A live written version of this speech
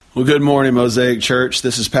Well, good morning, Mosaic Church.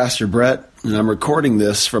 This is Pastor Brett, and I'm recording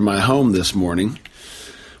this from my home this morning.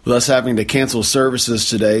 With us having to cancel services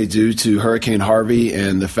today due to Hurricane Harvey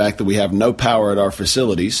and the fact that we have no power at our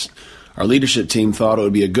facilities, our leadership team thought it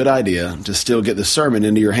would be a good idea to still get the sermon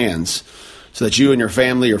into your hands so that you and your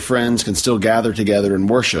family or friends can still gather together and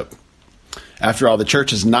worship. After all, the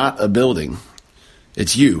church is not a building.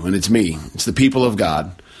 It's you and it's me. It's the people of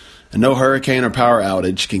God. And no hurricane or power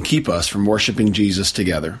outage can keep us from worshiping Jesus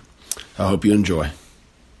together. I hope you enjoy.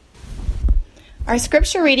 Our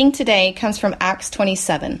scripture reading today comes from Acts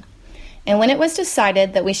 27. And when it was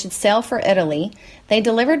decided that we should sail for Italy, they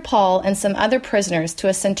delivered Paul and some other prisoners to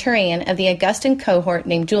a centurion of the Augustan cohort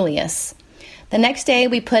named Julius. The next day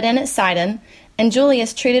we put in at Sidon, and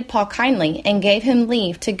Julius treated Paul kindly and gave him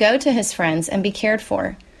leave to go to his friends and be cared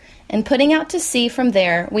for. And putting out to sea from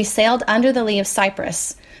there, we sailed under the lee of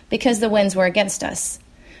Cyprus, because the winds were against us.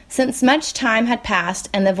 Since much time had passed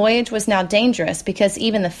and the voyage was now dangerous because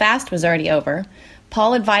even the fast was already over,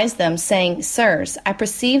 Paul advised them, saying, "Sirs, I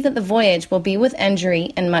perceive that the voyage will be with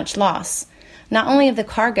injury and much loss, not only of the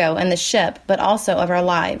cargo and the ship, but also of our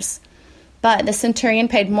lives." But the centurion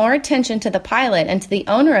paid more attention to the pilot and to the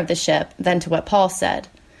owner of the ship than to what Paul said.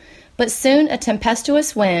 But soon a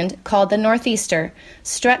tempestuous wind, called the northeaster,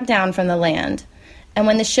 struck down from the land. And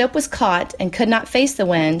when the ship was caught and could not face the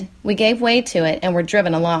wind, we gave way to it and were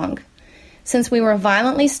driven along. Since we were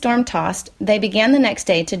violently storm-tossed, they began the next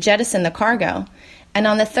day to jettison the cargo, and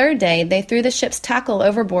on the third day they threw the ship's tackle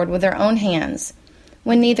overboard with their own hands.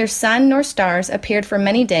 When neither sun nor stars appeared for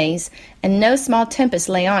many days, and no small tempest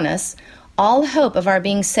lay on us, all hope of our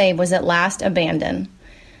being saved was at last abandoned.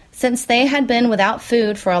 Since they had been without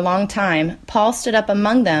food for a long time, Paul stood up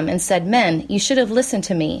among them and said, "Men, you should have listened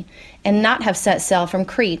to me, and not have set sail from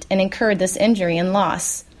Crete and incurred this injury and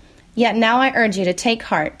loss. Yet now I urge you to take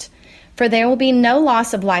heart, for there will be no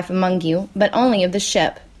loss of life among you, but only of the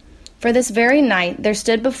ship. For this very night there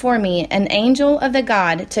stood before me an angel of the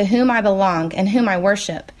God to whom I belong and whom I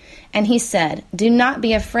worship. And he said, 'Do not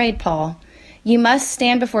be afraid, Paul. You must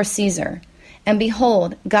stand before Caesar. And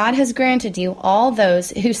behold, God has granted you all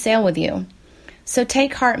those who sail with you. So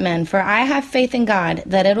take heart, men, for I have faith in God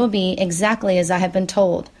that it will be exactly as I have been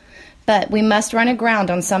told. But we must run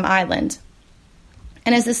aground on some island.'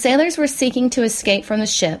 And as the sailors were seeking to escape from the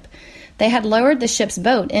ship, they had lowered the ship's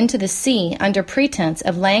boat into the sea under pretense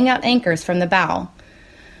of laying out anchors from the bow.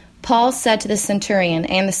 Paul said to the centurion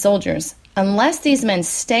and the soldiers, 'Unless these men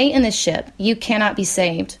stay in the ship, you cannot be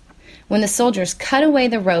saved.' When the soldiers cut away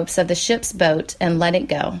the ropes of the ship's boat and let it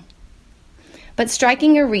go. But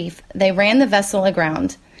striking a reef, they ran the vessel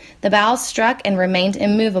aground. The bow struck and remained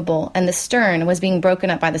immovable, and the stern was being broken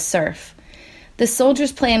up by the surf. The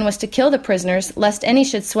soldiers' plan was to kill the prisoners, lest any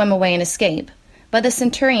should swim away and escape. But the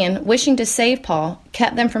centurion, wishing to save Paul,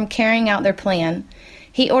 kept them from carrying out their plan.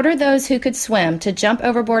 He ordered those who could swim to jump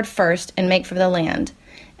overboard first and make for the land,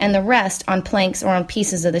 and the rest on planks or on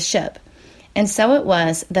pieces of the ship. And so it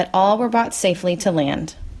was that all were brought safely to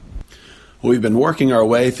land." We've been working our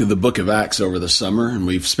way through the book of Acts over the summer, and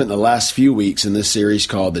we've spent the last few weeks in this series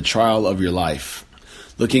called The Trial of Your Life,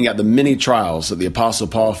 looking at the many trials that the Apostle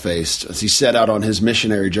Paul faced as he set out on his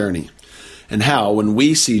missionary journey, and how, when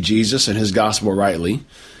we see Jesus and his gospel rightly,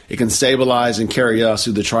 it can stabilize and carry us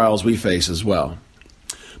through the trials we face as well.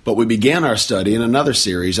 But we began our study in another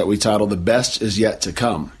series that we titled The Best Is Yet to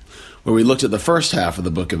Come, where we looked at the first half of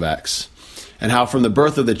the book of Acts, and how from the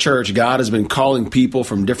birth of the church, God has been calling people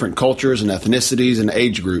from different cultures and ethnicities and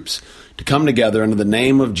age groups to come together under the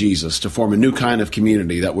name of Jesus to form a new kind of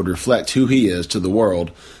community that would reflect who he is to the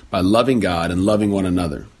world by loving God and loving one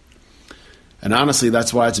another. And honestly,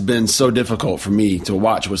 that's why it's been so difficult for me to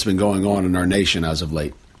watch what's been going on in our nation as of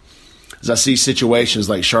late. As I see situations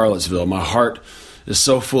like Charlottesville, my heart is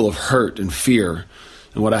so full of hurt and fear,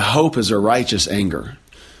 and what I hope is a righteous anger,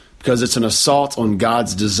 because it's an assault on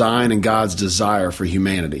God's design and God's desire for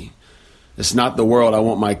humanity. It's not the world I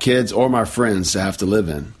want my kids or my friends to have to live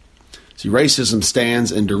in. See, racism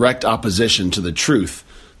stands in direct opposition to the truth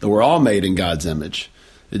that we're all made in God's image.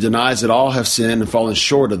 It denies that all have sinned and fallen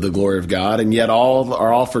short of the glory of God, and yet all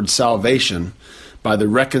are offered salvation by the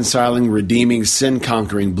reconciling, redeeming,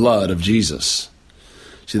 sin-conquering blood of Jesus.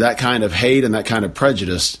 See, that kind of hate and that kind of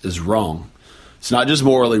prejudice is wrong. It's not just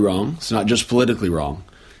morally wrong. It's not just politically wrong.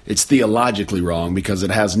 It's theologically wrong because it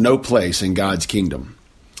has no place in God's kingdom.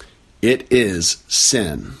 It is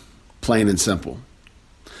sin, plain and simple.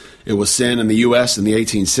 It was sin in the U.S. in the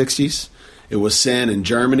 1860s. It was sin in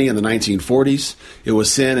Germany in the 1940s. It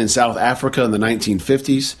was sin in South Africa in the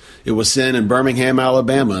 1950s. It was sin in Birmingham,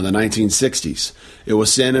 Alabama in the 1960s. It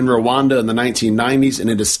was sin in Rwanda in the 1990s, and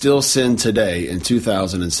it is still sin today in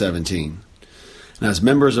 2017. And as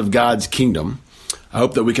members of God's kingdom, I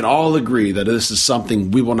hope that we can all agree that this is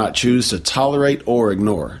something we will not choose to tolerate or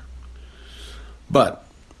ignore. But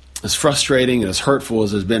as frustrating and as hurtful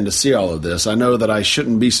as it has been to see all of this, I know that I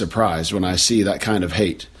shouldn't be surprised when I see that kind of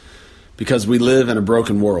hate, because we live in a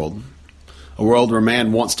broken world, a world where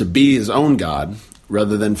man wants to be his own God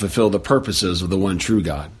rather than fulfill the purposes of the one true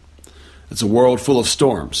God. It's a world full of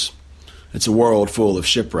storms. It's a world full of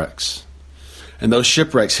shipwrecks. And those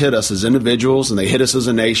shipwrecks hit us as individuals, and they hit us as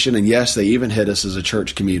a nation, and yes, they even hit us as a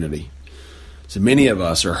church community. So many of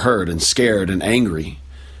us are hurt and scared and angry.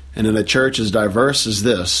 And in a church as diverse as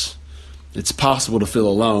this, it's possible to feel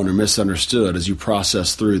alone or misunderstood as you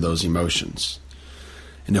process through those emotions.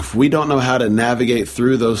 And if we don't know how to navigate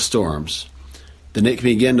through those storms, then it can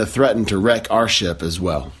begin to threaten to wreck our ship as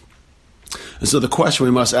well. And so the question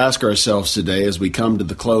we must ask ourselves today as we come to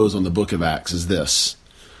the close on the book of Acts is this: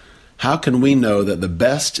 how can we know that the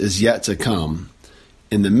best is yet to come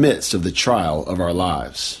in the midst of the trial of our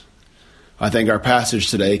lives? I think our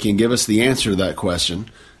passage today can give us the answer to that question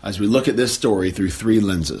as we look at this story through three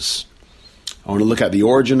lenses. I want to look at the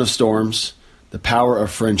origin of storms, the power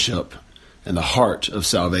of friendship, and the heart of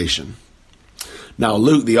salvation. Now,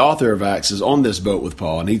 Luke, the author of Acts, is on this boat with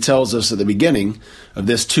Paul, and he tells us at the beginning of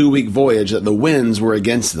this 2-week voyage that the winds were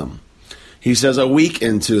against them. He says a week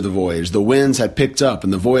into the voyage, the winds had picked up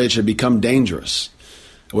and the voyage had become dangerous,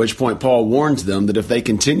 at which point Paul warns them that if they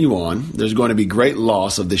continue on, there's going to be great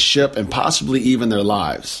loss of the ship and possibly even their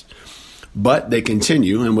lives. But they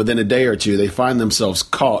continue, and within a day or two, they find themselves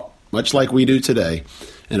caught, much like we do today,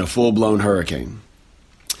 in a full-blown hurricane.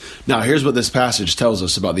 Now, here's what this passage tells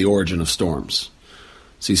us about the origin of storms.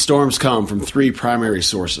 See, storms come from three primary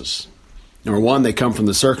sources. Number one, they come from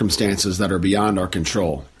the circumstances that are beyond our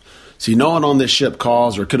control. See, no one on this ship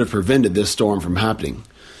caused or could have prevented this storm from happening.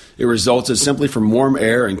 It resulted simply from warm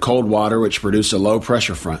air and cold water, which produced a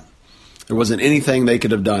low-pressure front. There wasn't anything they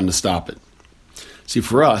could have done to stop it. See,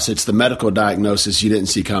 for us, it's the medical diagnosis you didn't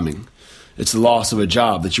see coming. It's the loss of a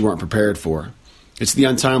job that you weren't prepared for. It's the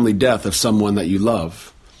untimely death of someone that you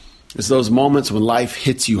love. It's those moments when life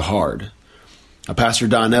hits you hard. Pastor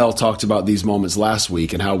Donnell talked about these moments last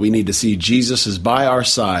week and how we need to see Jesus is by our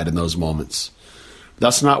side in those moments.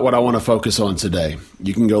 That's not what I want to focus on today.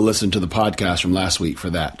 You can go listen to the podcast from last week for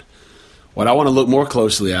that. What I want to look more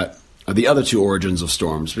closely at are the other two origins of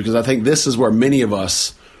storms, because I think this is where many of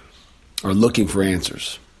us are looking for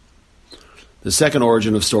answers. The second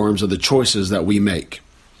origin of storms are the choices that we make.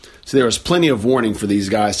 So there was plenty of warning for these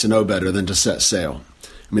guys to know better than to set sail.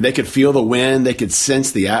 I mean, they could feel the wind, they could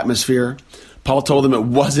sense the atmosphere. Paul told them it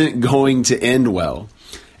wasn't going to end well,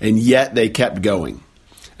 and yet they kept going.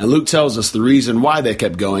 And Luke tells us the reason why they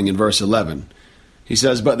kept going in verse 11. He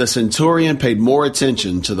says, "But the centurion paid more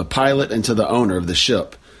attention to the pilot and to the owner of the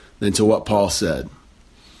ship than to what Paul said."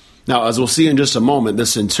 Now, as we'll see in just a moment,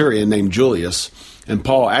 this centurion named Julius and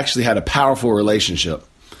Paul actually had a powerful relationship.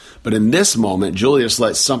 But in this moment, Julius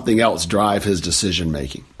lets something else drive his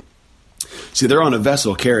decision-making. See, they're on a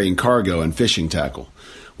vessel carrying cargo and fishing tackle,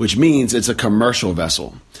 which means it's a commercial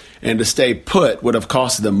vessel. And to stay put would have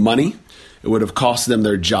cost them money. It would have cost them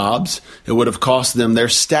their jobs. It would have cost them their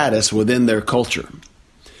status within their culture.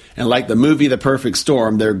 And like the movie The Perfect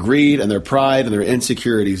Storm, their greed and their pride and their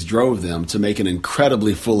insecurities drove them to make an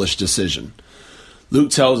incredibly foolish decision. Luke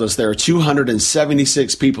tells us there are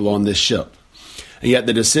 276 people on this ship. And yet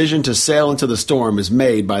the decision to sail into the storm is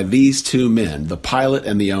made by these two men, the pilot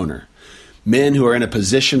and the owner. Men who are in a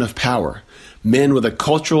position of power. Men with a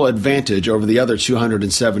cultural advantage over the other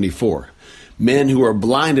 274. Men who are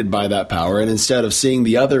blinded by that power, and instead of seeing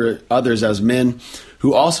the others as men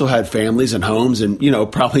who also had families and homes and,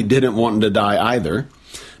 probably didn't want them to die either,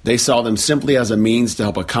 they saw them simply as a means to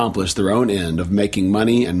help accomplish their own end of making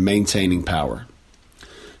money and maintaining power.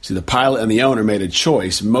 See, the pilot and the owner made a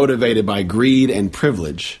choice motivated by greed and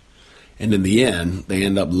privilege, and in the end, they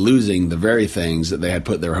end up losing the very things that they had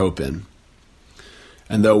put their hope in.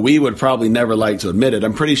 And though we would probably never like to admit it,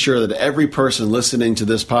 I'm pretty sure that every person listening to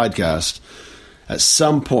this podcast at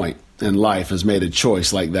some point in life has made a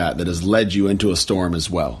choice like that has led you into a storm as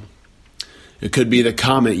well. It could be the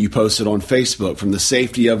comment you posted on Facebook from the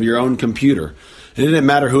safety of your own computer. And it didn't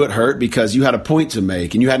matter who it hurt because you had a point to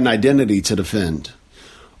make and you had an identity to defend.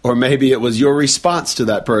 Or maybe it was your response to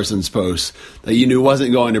that person's post that you knew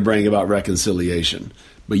wasn't going to bring about reconciliation.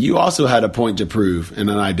 But you also had a point to prove and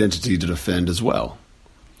an identity to defend as well.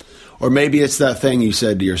 Or maybe it's that thing you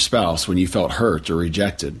said to your spouse when you felt hurt or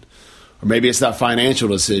rejected. Or maybe it's that financial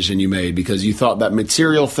decision you made because you thought that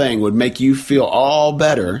material thing would make you feel all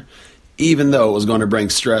better, even though it was going to bring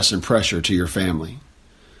stress and pressure to your family.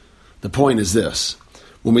 The point is this: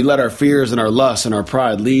 when we let our fears and our lusts and our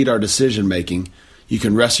pride lead our decision making, you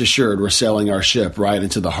can rest assured we're sailing our ship right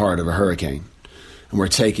into the heart of a hurricane, and we're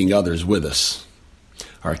taking others with us.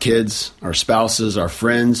 Our kids, our spouses, our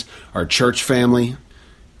friends, our church family,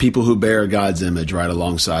 people who bear God's image right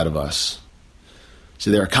alongside of us. See,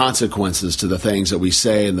 there are consequences to the things that we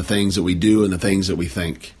say and the things that we do and the things that we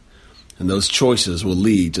think. And those choices will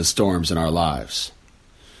lead to storms in our lives.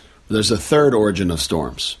 But there's a third origin of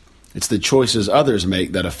storms. It's the choices others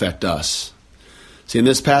make that affect us. See, in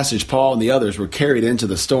this passage, Paul and the others were carried into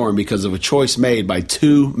the storm because of a choice made by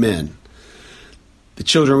two men. The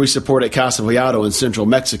children we support at Casa Vallado in central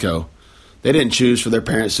Mexico, they didn't choose for their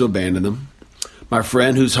parents to abandon them. My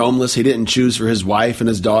friend who's homeless, he didn't choose for his wife and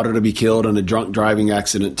his daughter to be killed in a drunk driving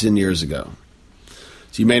accident 10 years ago.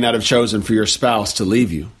 So you may not have chosen for your spouse to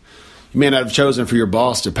leave you. You may not have chosen for your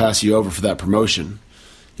boss to pass you over for that promotion.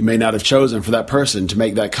 You may not have chosen for that person to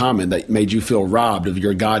make that comment that made you feel robbed of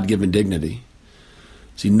your God-given dignity.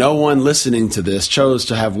 See, no one listening to this chose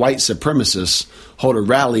to have white supremacists hold a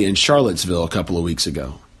rally in Charlottesville a couple of weeks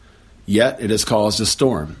ago. Yet it has caused a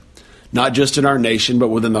storm. Not just in our nation, but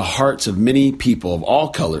within the hearts of many people of all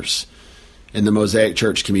colors in the Mosaic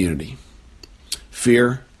Church community.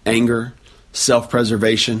 Fear, anger,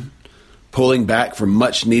 self-preservation, pulling back from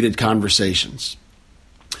much-needed conversations.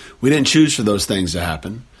 We didn't choose for those things to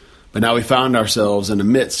happen, but now we found ourselves in the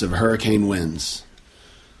midst of hurricane winds.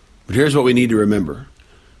 But here's what we need to remember.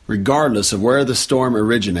 Regardless of where the storm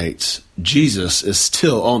originates, Jesus is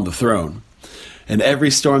still on the throne. And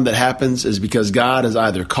every storm that happens is because God has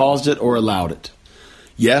either caused it or allowed it.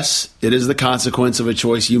 Yes, it is the consequence of a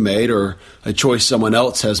choice you made or a choice someone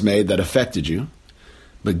else has made that affected you.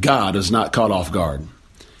 But God is not caught off guard.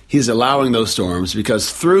 He is allowing those storms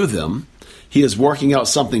because through them, He is working out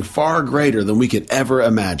something far greater than we could ever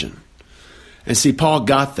imagine. And see, Paul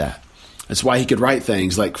got that. That's why he could write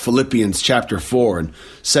things like Philippians chapter 4 and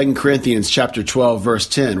 2 Corinthians chapter 12, verse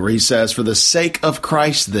 10, where he says, "For the sake of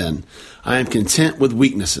Christ, then, I am content with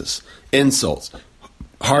weaknesses, insults,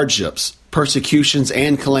 hardships, persecutions,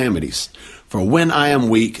 and calamities. For when I am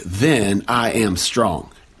weak, then I am strong."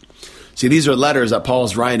 See, these are letters that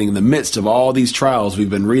Paul's writing in the midst of all these trials we've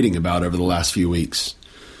been reading about over the last few weeks.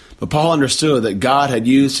 But Paul understood that God had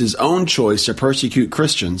used his own choice to persecute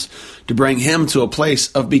Christians to bring him to a place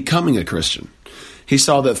of becoming a Christian. He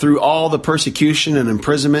saw that through all the persecution and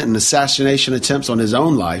imprisonment and assassination attempts on his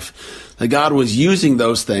own life, that God was using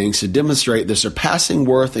those things to demonstrate the surpassing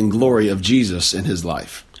worth and glory of Jesus in his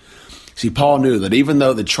life. See, Paul knew that even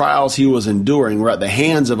though the trials he was enduring were at the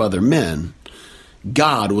hands of other men,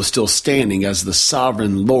 God was still standing as the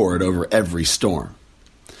sovereign Lord over every storm.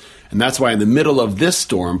 And that's why in the middle of this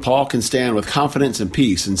storm, Paul can stand with confidence and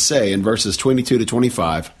peace and say in verses 22 to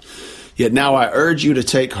 25, "Yet now I urge you to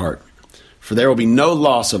take heart, for there will be no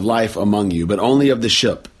loss of life among you, but only of the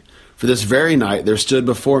ship. For this very night there stood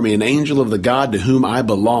before me an angel of the God to whom I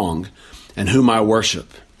belong and whom I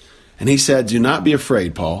worship. And he said, 'Do not be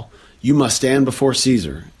afraid, Paul. You must stand before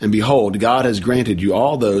Caesar. And behold, God has granted you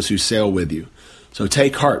all those who sail with you. So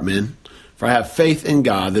take heart, men, for I have faith in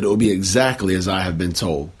God that it will be exactly as I have been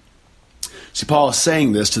told.'" See, Paul is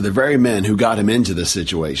saying this to the very men who got him into this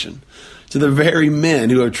situation, to the very men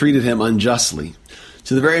who have treated him unjustly,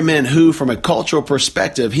 to the very men who, from a cultural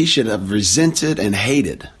perspective, he should have resented and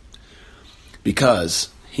hated, because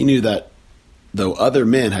he knew that though other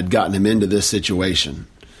men had gotten him into this situation,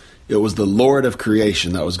 it was the Lord of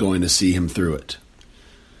creation that was going to see him through it.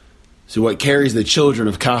 So what carries the children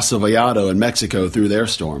of Casa Vallado in Mexico through their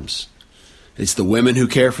storms? It's the women who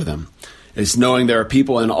care for them. It's knowing there are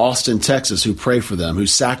people in Austin, Texas who pray for them, who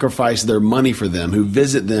sacrifice their money for them, who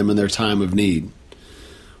visit them in their time of need.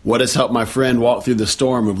 What has helped my friend walk through the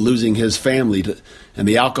storm of losing his family and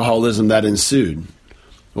the alcoholism that ensued?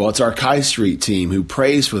 Well, it's our Kai Street team who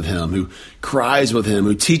prays with him, who cries with him,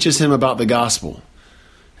 who teaches him about the gospel.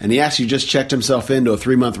 And he actually just checked himself into a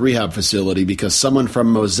 3-month rehab facility because someone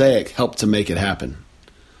from Mosaic helped to make it happen.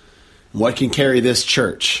 What can carry this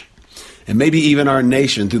church, and maybe even our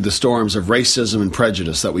nation, through the storms of racism and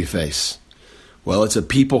prejudice that we face? Well, it's a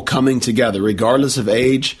people coming together, regardless of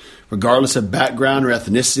age, regardless of background or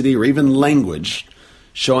ethnicity or even language,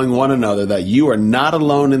 showing one another that you are not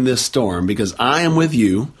alone in this storm because I am with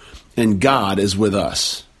you and God is with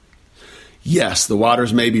us. Yes, the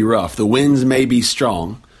waters may be rough, the winds may be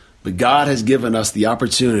strong, but God has given us the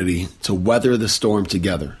opportunity to weather the storm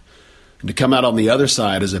together. and to come out on the other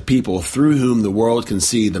side as a people through whom the world can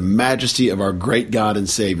see the majesty of our great God and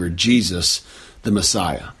Savior, Jesus, the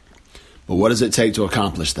Messiah. But what does it take to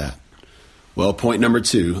accomplish that? Well, point number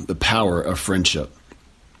 2, the power of friendship.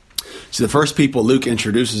 See, the first people Luke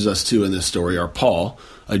introduces us to in this story are Paul,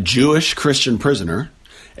 a Jewish Christian prisoner,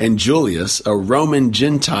 and Julius, a Roman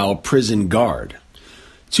Gentile prison guard.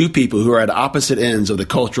 Two people who are at opposite ends of the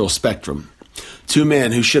cultural spectrum. Two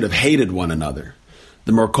men who should have hated one another.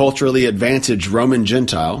 The more culturally advantaged Roman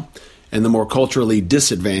Gentile and the more culturally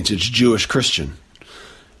disadvantaged Jewish Christian.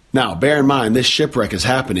 Now, bear in mind, this shipwreck is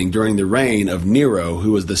happening during the reign of Nero,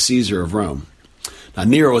 who was the Caesar of Rome. Now,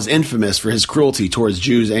 Nero was infamous for his cruelty towards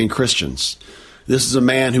Jews and Christians. This is a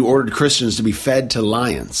man who ordered Christians to be fed to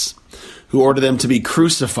lions, who ordered them to be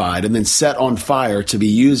crucified and then set on fire to be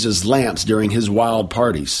used as lamps during his wild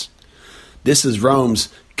parties. This is Rome's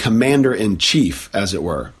commander-in-chief, as it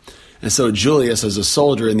were. And so Julius, as a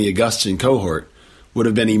soldier in the Augustan cohort, would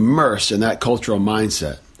have been immersed in that cultural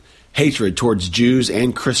mindset, hatred towards Jews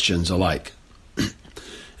and Christians alike.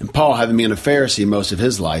 And Paul, having been a Pharisee most of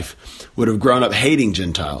his life, would have grown up hating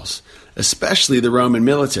Gentiles, especially the Roman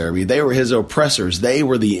military. I mean, they were his oppressors. They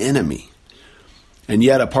were the enemy. And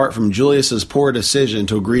yet, apart from Julius's poor decision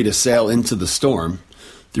to agree to sail into the storm,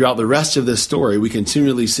 throughout the rest of this story, we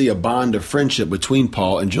continually see a bond of friendship between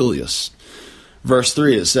Paul and Julius. Verse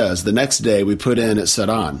 3, it says, "The next day we put in at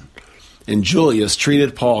Sidon, and Julius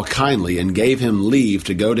treated Paul kindly and gave him leave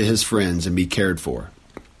to go to his friends and be cared for."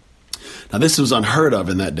 Now, this was unheard of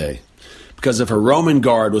in that day, because if a Roman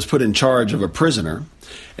guard was put in charge of a prisoner,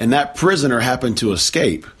 and that prisoner happened to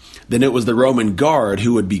escape, then it was the Roman guard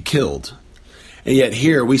who would be killed. And yet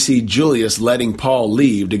here we see Julius letting Paul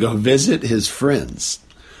leave to go visit his friends.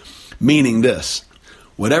 Meaning this,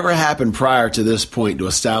 whatever happened prior to this point to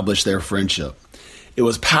establish their friendship, it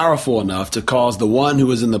was powerful enough to cause the one who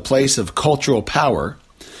was in the place of cultural power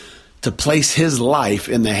to place his life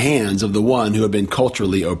in the hands of the one who had been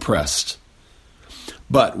culturally oppressed.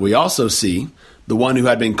 But we also see the one who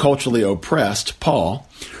had been culturally oppressed, Paul,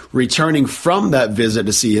 returning from that visit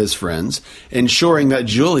to see his friends, ensuring that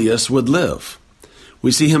Julius would live.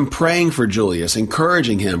 We see him praying for Julius,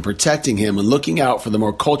 encouraging him, protecting him, and looking out for the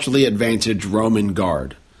more culturally advantaged Roman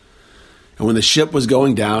guard. And when the ship was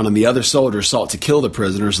going down and the other soldiers sought to kill the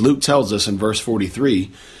prisoners, Luke tells us in verse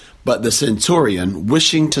 43, "But the centurion,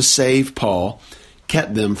 wishing to save Paul,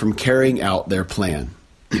 kept them from carrying out their plan."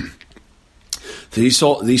 These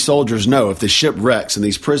soldiers know if the ship wrecks and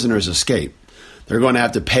these prisoners escape, they're going to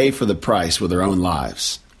have to pay for the price with their own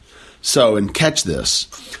lives. So, and catch this,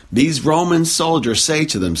 these Roman soldiers say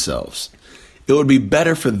to themselves, it would be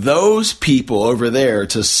better for those people over there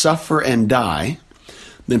to suffer and die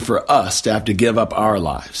than for us to have to give up our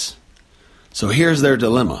lives. So here's their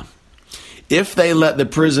dilemma. If they let the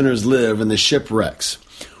prisoners live and the ship wrecks,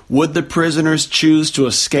 would the prisoners choose to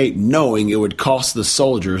escape knowing it would cost the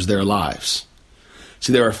soldiers their lives?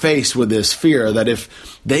 See, they were faced with this fear that if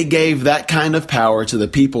they gave that kind of power to the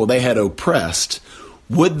people they had oppressed,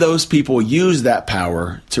 would those people use that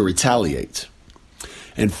power to retaliate?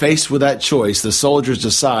 And faced with that choice, the soldiers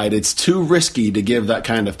decide it's too risky to give that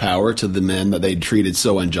kind of power to the men that they'd treated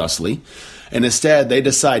so unjustly, and instead they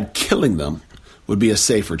decide killing them would be a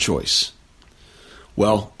safer choice.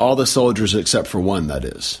 Well, all the soldiers except for one, that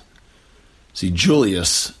is. See,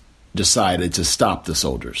 Julius decided to stop the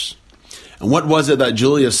soldiers. And what was it that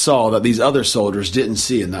Julius saw that these other soldiers didn't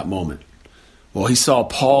see in that moment? Well, he saw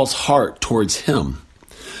Paul's heart towards him.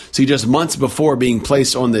 See, just months before being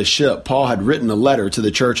placed on this ship, Paul had written a letter to the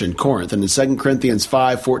church in Corinth. And in 2 Corinthians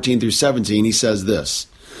 5:14-17, he says this,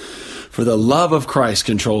 "For the love of Christ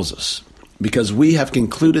controls us, because we have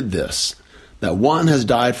concluded this, that one has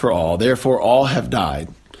died for all, therefore all have died.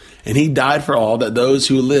 And he died for all, that those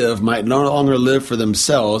who live might no longer live for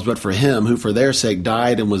themselves, but for him who for their sake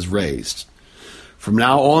died and was raised. From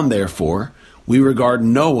now on, therefore, we regard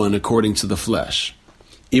no one according to the flesh.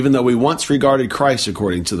 Even though we once regarded Christ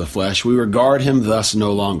according to the flesh, we regard him thus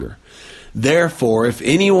no longer. Therefore, if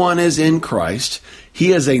anyone is in Christ,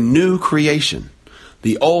 he is a new creation.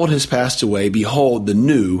 The old has passed away. Behold, the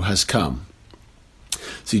new has come."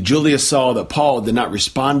 See, Julius saw that Paul did not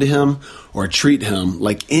respond to him or treat him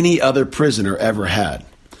like any other prisoner ever had.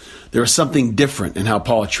 There was something different in how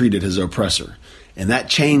Paul treated his oppressor, and that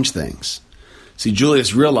changed things. See,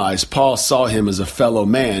 Julius realized Paul saw him as a fellow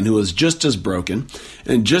man who was just as broken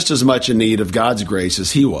and just as much in need of God's grace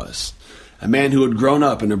as he was. A man who had grown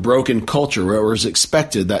up in a broken culture where it was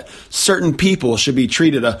expected that certain people should be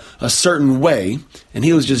treated a certain way, and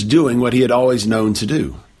he was just doing what he had always known to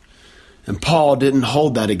do. And Paul didn't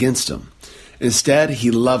hold that against him. Instead, he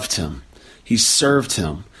loved him. He served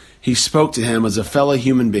him. He spoke to him as a fellow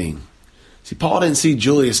human being. See, Paul didn't see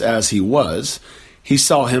Julius as he was. He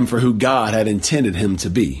saw him for who God had intended him to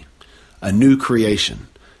be, a new creation,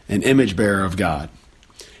 an image bearer of God.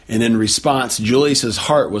 And in response, Julius's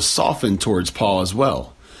heart was softened towards Paul as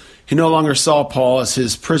well. He no longer saw Paul as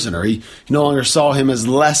his prisoner. He no longer saw him as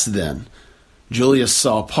less than. Julius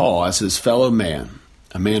saw Paul as his fellow man,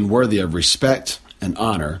 a man worthy of respect and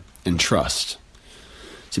honor and trust.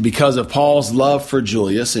 See, because of Paul's love for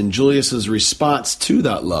Julius and Julius's response to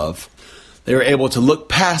that love, they were able to look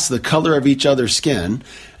past the color of each other's skin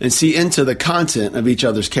and see into the content of each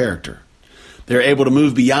other's character. They were able to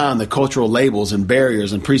move beyond the cultural labels and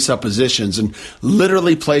barriers and presuppositions and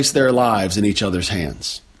literally place their lives in each other's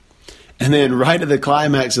hands. And then right at the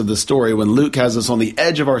climax of the story, when Luke has us on the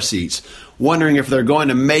edge of our seats, wondering if they're going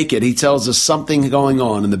to make it, he tells us something going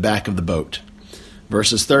on in the back of the boat.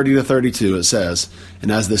 Verses 30 to 32, it says,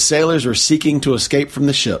 "And as the sailors were seeking to escape from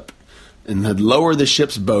the ship, and had lowered the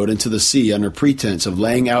ship's boat into the sea under pretense of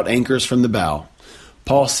laying out anchors from the bow,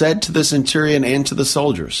 Paul said to the centurion and to the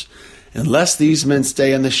soldiers, 'Unless these men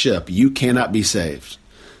stay in the ship, you cannot be saved.'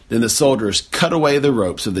 Then the soldiers cut away the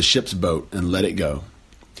ropes of the ship's boat and let it go."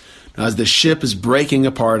 Now, as the ship is breaking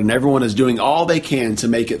apart and everyone is doing all they can to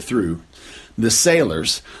make it through, the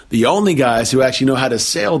sailors, the only guys who actually know how to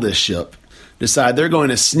sail this ship, decide they're going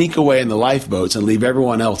to sneak away in the lifeboats and leave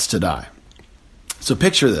everyone else to die. So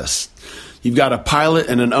picture this. You've got a pilot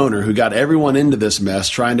and an owner who got everyone into this mess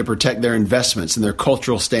trying to protect their investments and their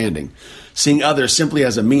cultural standing, seeing others simply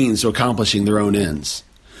as a means to accomplishing their own ends.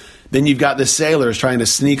 Then you've got the sailors trying to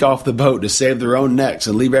sneak off the boat to save their own necks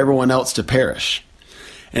and leave everyone else to perish.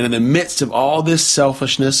 And in the midst of all this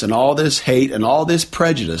selfishness and all this hate and all this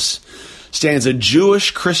prejudice stands a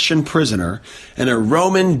Jewish Christian prisoner and a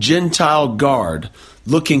Roman Gentile guard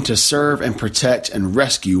looking to serve and protect and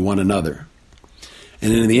rescue one another.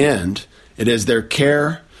 And in the end, it is their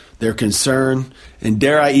care, their concern, and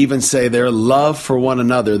dare I even say their love for one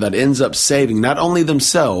another that ends up saving not only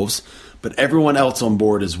themselves, but everyone else on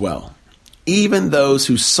board as well, even those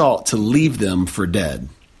who sought to leave them for dead.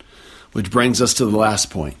 Which brings us to the last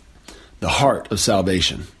point, the heart of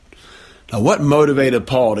salvation. Now, what motivated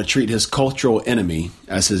Paul to treat his cultural enemy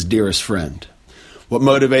as his dearest friend? What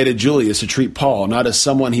motivated Julius to treat Paul not as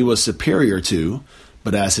someone he was superior to,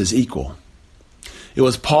 but as his equal? It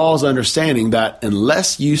was Paul's understanding that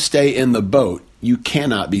unless you stay in the boat, you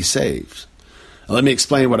cannot be saved. Now, let me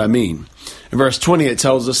explain what I mean. In verse 20, it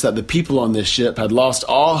tells us that the people on this ship had lost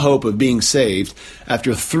all hope of being saved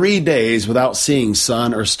after 3 days without seeing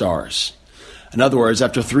sun or stars. In other words,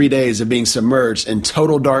 after 3 days of being submerged in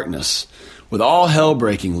total darkness, with all hell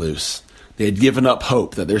breaking loose, they had given up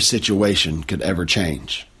hope that their situation could ever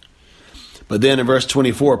change. But then in verse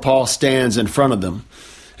 24, Paul stands in front of them,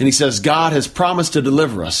 and he says, God has promised to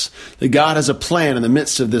deliver us, that God has a plan in the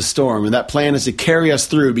midst of this storm, and that plan is to carry us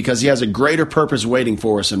through because he has a greater purpose waiting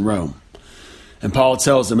for us in Rome. And Paul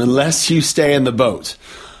tells them, unless you stay in the boat,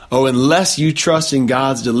 unless you trust in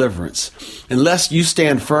God's deliverance, unless you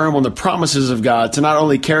stand firm on the promises of God to not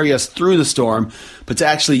only carry us through the storm, but to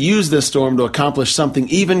actually use this storm to accomplish something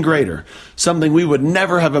even greater, something we would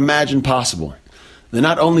never have imagined possible, then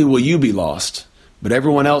not only will you be lost, but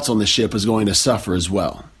everyone else on the ship is going to suffer as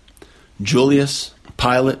well. Julius,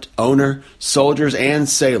 pilot, owner, soldiers, and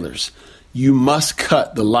sailors, you must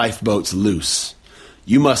cut the lifeboats loose.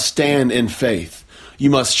 You must stand in faith. You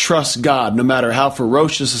must trust God no matter how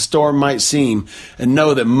ferocious a storm might seem, and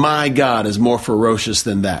know that my God is more ferocious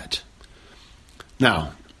than that.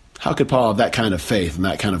 Now, how could Paul have that kind of faith and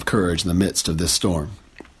that kind of courage in the midst of this storm?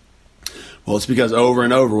 Well, it's because over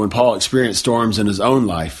and over when Paul experienced storms in his own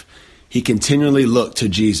life, he continually looked to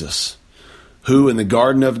Jesus, who in the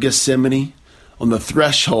Garden of Gethsemane, on the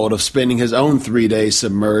threshold of spending his own 3 days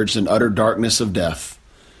submerged in utter darkness of death,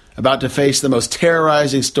 about to face the most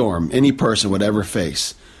terrorizing storm any person would ever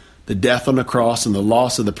face, the death on the cross and the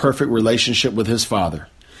loss of the perfect relationship with his Father.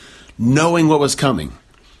 Knowing what was coming,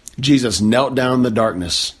 Jesus knelt down in the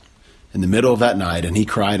darkness in the middle of that night, and he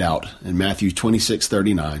cried out in Matthew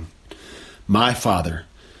 26:39, "My Father,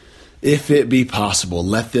 if it be possible,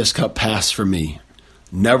 let this cup pass from me.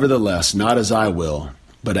 Nevertheless, not as I will,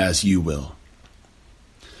 but as you will."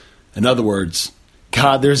 In other words,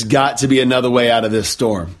 God, there's got to be another way out of this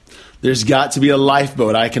storm. There's got to be a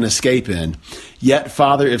lifeboat I can escape in. Yet,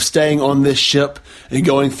 Father, if staying on this ship and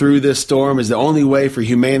going through this storm is the only way for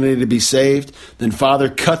humanity to be saved, then, Father,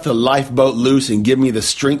 cut the lifeboat loose and give me the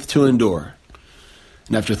strength to endure.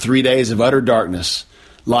 And after 3 days of utter darkness,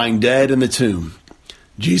 lying dead in the tomb,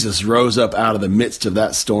 Jesus rose up out of the midst of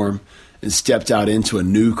that storm and stepped out into a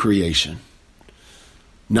new creation.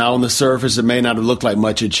 Now on the surface, it may not have looked like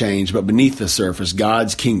much had changed, but beneath the surface,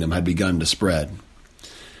 God's kingdom had begun to spread.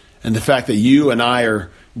 And the fact that you and I are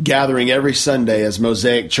gathering every Sunday as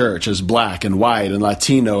Mosaic Church, as black and white and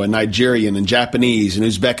Latino and Nigerian and Japanese and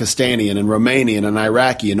Uzbekistanian and Romanian and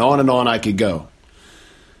Iraqi and on I could go,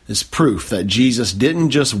 is proof that Jesus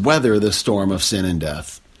didn't just weather the storm of sin and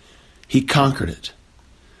death. He conquered it.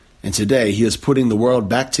 And today he is putting the world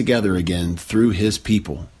back together again through his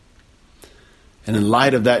people. And in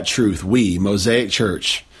light of that truth, we, Mosaic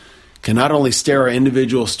Church, can not only stare our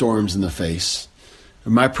individual storms in the face,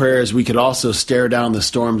 but my prayer is we could also stare down the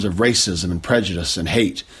storms of racism and prejudice and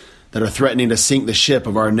hate that are threatening to sink the ship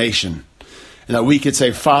of our nation. And that we could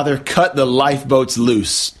say, Father, cut the lifeboats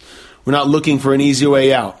loose. We're not looking for an easy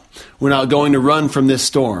way out. We're not going to run from this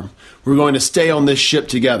storm. We're going to stay on this ship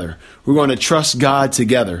together. We're going to trust God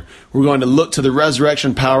together. We're going to look to the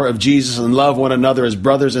resurrection power of Jesus and love one another as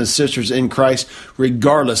brothers and sisters in Christ,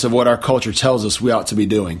 regardless of what our culture tells us we ought to be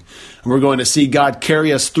doing. And we're going to see God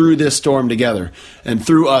carry us through this storm together, and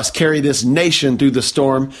through us carry this nation through the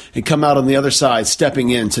storm and come out on the other side, stepping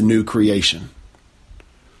into new creation.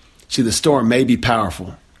 See, the storm may be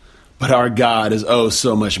powerful, but our God is oh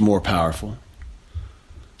so much more powerful.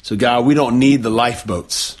 So God, we don't need the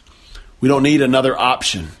lifeboats. We don't need another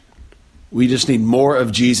option. We just need more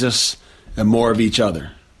of Jesus and more of each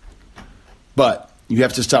other. But you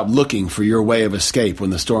have to stop looking for your way of escape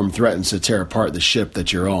when the storm threatens to tear apart the ship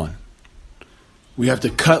that you're on. We have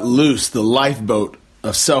to cut loose the lifeboat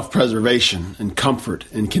of self-preservation and comfort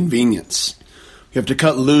and convenience. We have to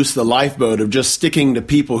cut loose the lifeboat of just sticking to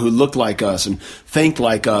people who look like us and think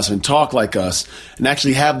like us and talk like us, and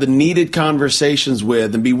actually have the needed conversations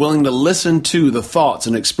with and be willing to listen to the thoughts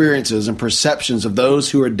and experiences and perceptions of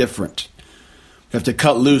those who are different. We have to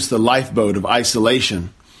cut loose the lifeboat of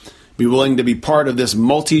isolation, be willing to be part of this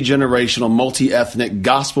multi-generational, multi-ethnic,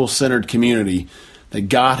 gospel-centered community that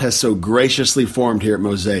God has so graciously formed here at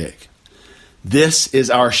Mosaic. This is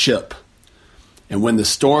our ship, and when the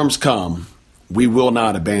storms come, we will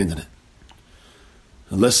not abandon it.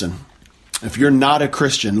 And listen, if you're not a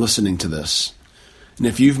Christian listening to this, and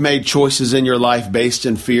if you've made choices in your life based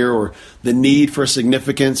in fear or the need for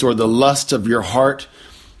significance or the lust of your heart,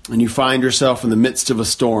 and you find yourself in the midst of a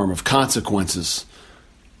storm of consequences,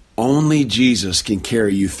 only Jesus can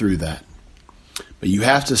carry you through that. But you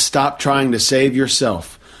have to stop trying to save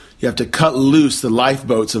yourself. You have to cut loose the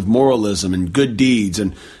lifeboats of moralism and good deeds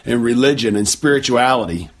and religion and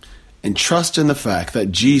spirituality, and trust in the fact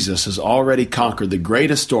that Jesus has already conquered the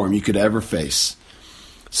greatest storm you could ever face.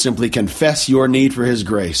 Simply confess your need for his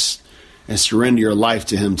grace and surrender your life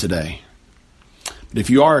to him today. But if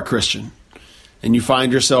you are a Christian and you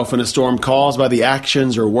find yourself in a storm caused by the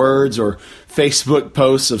actions or words or Facebook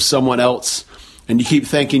posts of someone else, and you keep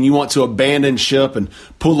thinking you want to abandon ship and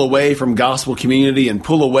pull away from gospel community and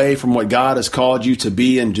pull away from what God has called you to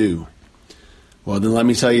be and do, well, then let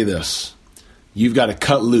me tell you this. You've got to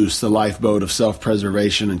cut loose the lifeboat of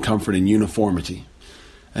self-preservation and comfort and uniformity,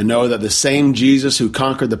 and know that the same Jesus who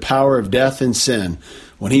conquered the power of death and sin,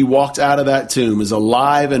 when he walked out of that tomb, is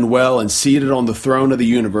alive and well and seated on the throne of the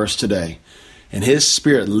universe today. And his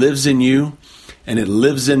Spirit lives in you, and it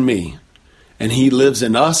lives in me, and he lives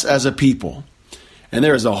in us as a people. And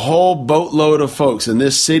there is a whole boatload of folks in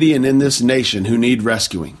this city and in this nation who need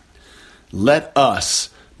rescuing. Let us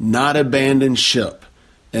not abandon ship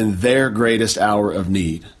in their greatest hour of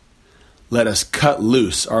need. Let us cut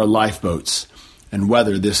loose our lifeboats and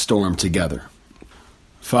weather this storm together.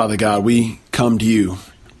 Father God, we come to you.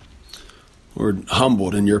 We're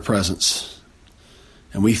humbled in your presence.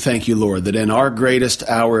 And we thank you, Lord, that in our greatest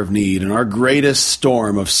hour of need, in our greatest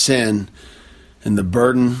storm of sin and the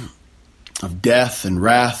burden of death and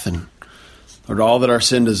wrath and, Lord, all that our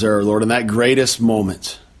sin deserved, Lord, in that greatest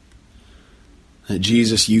moment, that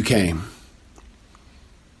Jesus, you came.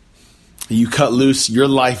 You cut loose your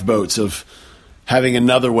lifeboats of having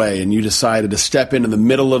another way, and you decided to step into the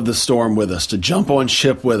middle of the storm with us, to jump on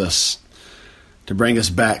ship with us, to bring us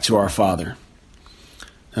back to our Father.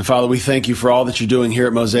 And Father, we thank you for all that you're doing here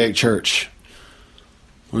at Mosaic Church.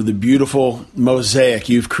 Lord, the beautiful mosaic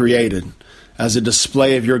you've created as a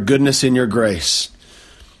display of your goodness and your grace.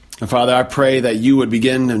 And Father, I pray that you would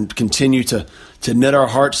begin and continue to knit our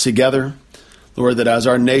hearts together. Lord, that as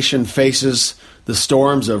our nation faces the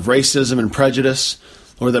storms of racism and prejudice,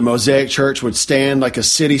 Lord, that Mosaic Church would stand like a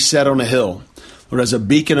city set on a hill, Lord, as a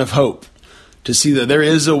beacon of hope to see that there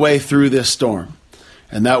is a way through this storm.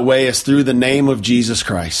 And that way is through the name of Jesus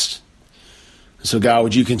Christ. So God,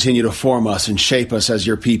 would you continue to form us and shape us as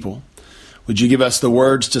your people? Would you give us the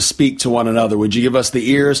words to speak to one another? Would you give us the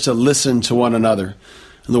ears to listen to one another?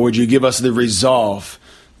 And Lord, would you give us the resolve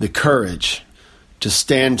the courage to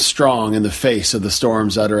stand strong in the face of the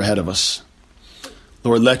storms that are ahead of us.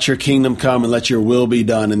 Lord, let your kingdom come and let your will be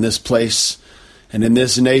done in this place and in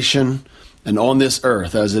this nation and on this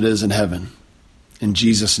earth as it is in heaven. In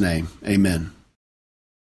Jesus' name, amen.